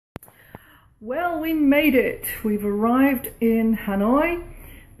Well, we made it. We've arrived in Hanoi.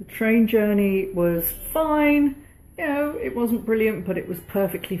 The train journey was fine. You know, it wasn't brilliant, but it was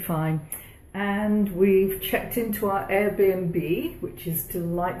perfectly fine. And we've checked into our Airbnb, which is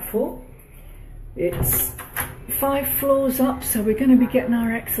delightful. It's 5 floors up, so we're going to be getting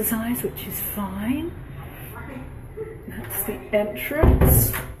our exercise, which is fine. That's the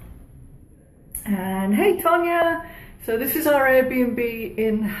entrance. And hey, Tonya! So this is our Airbnb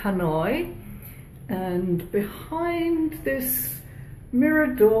in Hanoi. And behind this mirror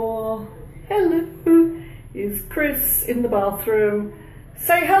door, hello, is Chris in the bathroom.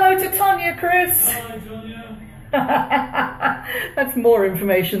 Say hello to Tonya, Chris. Hi, Tonya. That's more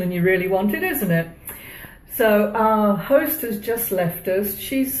information than you really wanted, isn't it? So our host has just left us.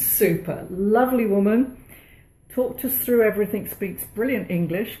 She's super, lovely woman. Talked us through everything, speaks brilliant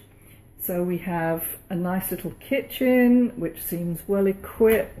English. So we have a nice little kitchen, which seems well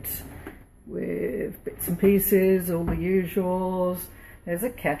equipped with bits and pieces, all the usuals. There's a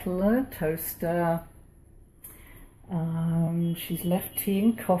kettle and a toaster. She's left tea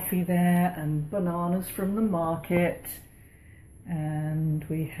and coffee there and bananas from the market. And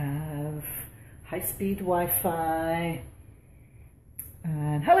we have high-speed Wi-Fi.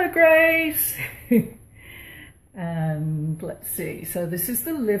 And hello, Grace! And let's see, so this is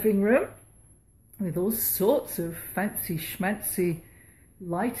the living room with all sorts of fancy schmancy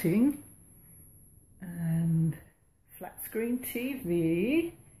lighting and flat screen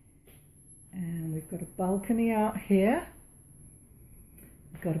TV, and we've got a balcony out here.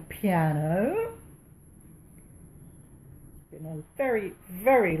 We've got a piano. It's been a very,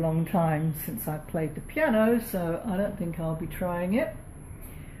 very long time since I played the piano, so I don't think I'll be trying it.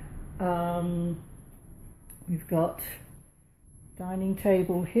 We've got dining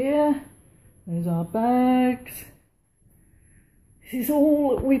table here. There's our bags. This is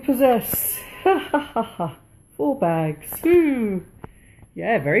all that we possess. Ha ha ha ha. 4 bags. Woo!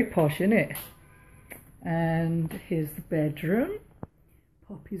 Yeah, very posh, isn't it? And here's the bedroom.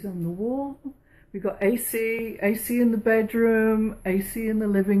 Poppies on the wall. We've got AC in the bedroom, AC in the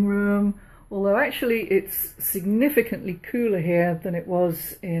living room. Although actually it's significantly cooler here than it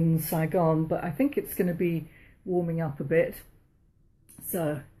was in Saigon, but I think it's going to be warming up a bit.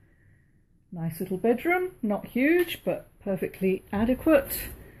 So, nice little bedroom, not huge, but perfectly adequate.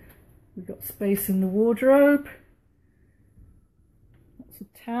 We've got space in the wardrobe. Lots of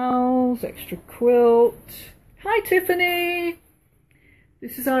towels, extra quilt. Hi, Tiffany!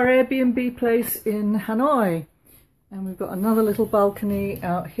 This is our Airbnb place in Hanoi. And we've got another little balcony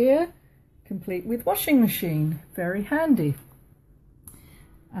out here, complete with washing machine. Very handy.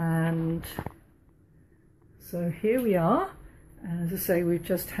 And so here we are. As I say, we've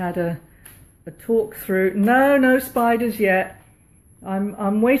just had a talk through. No spiders yet.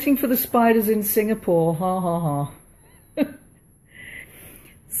 I'm waiting for the spiders in Singapore. Ha ha ha.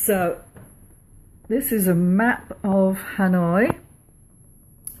 So this is a map of Hanoi,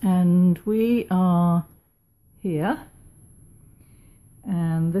 and we are here.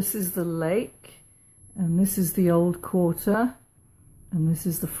 And this is the lake, and this is the old quarter, and this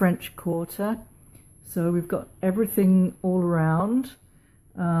is the French quarter. So we've got everything all around.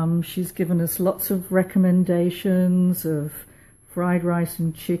 She's given us lots of recommendations of fried rice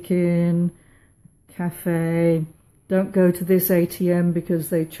and chicken, cafe. Don't go to this ATM because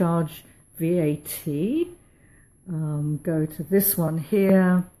they charge VAT. Go to this one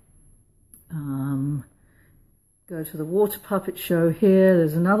here. Go to the water puppet show here.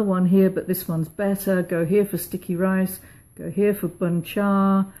 There's another one here, but this one's better. Go here for sticky rice. Go here for bun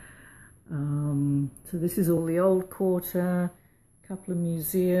cha. So this is all the old quarter. A couple of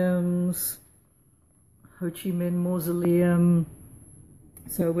museums. Ho Chi Minh Mausoleum.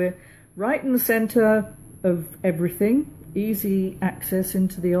 So we're right in the center of everything. Easy access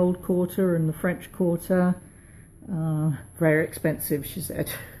into the old quarter and the French quarter. Very expensive, she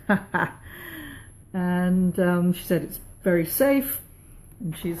said. And she said it's very safe,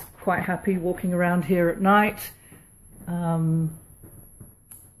 and she's quite happy walking around here at night. And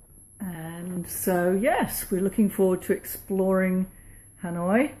so yes, we're looking forward to exploring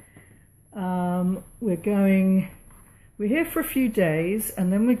Hanoi. We're here for a few days,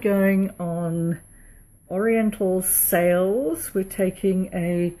 and then we're going on Oriental sails. We're taking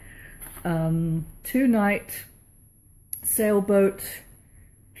a 2-night sailboat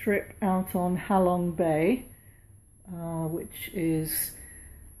trip out on Halong Bay, which is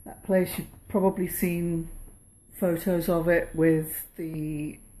that place you've probably seen photos of it, with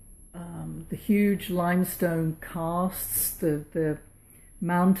the huge limestone casts, the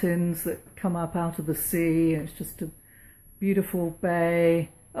mountains that come up out of the sea. It's just a beautiful bay,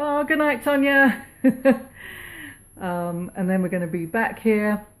 Oh, good night, Tonya. And then we're going to be back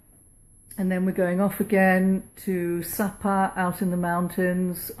here. And then we're going off again to Sapa out in the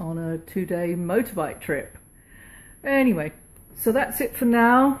mountains on a 2-day motorbike trip. Anyway, so that's it for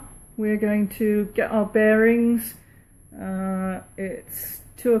now. We're going to get our bearings. It's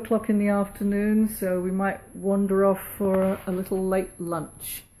 2 o'clock in the afternoon, so we might wander off for a little late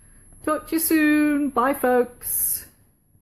lunch. Talk to you soon. Bye, folks.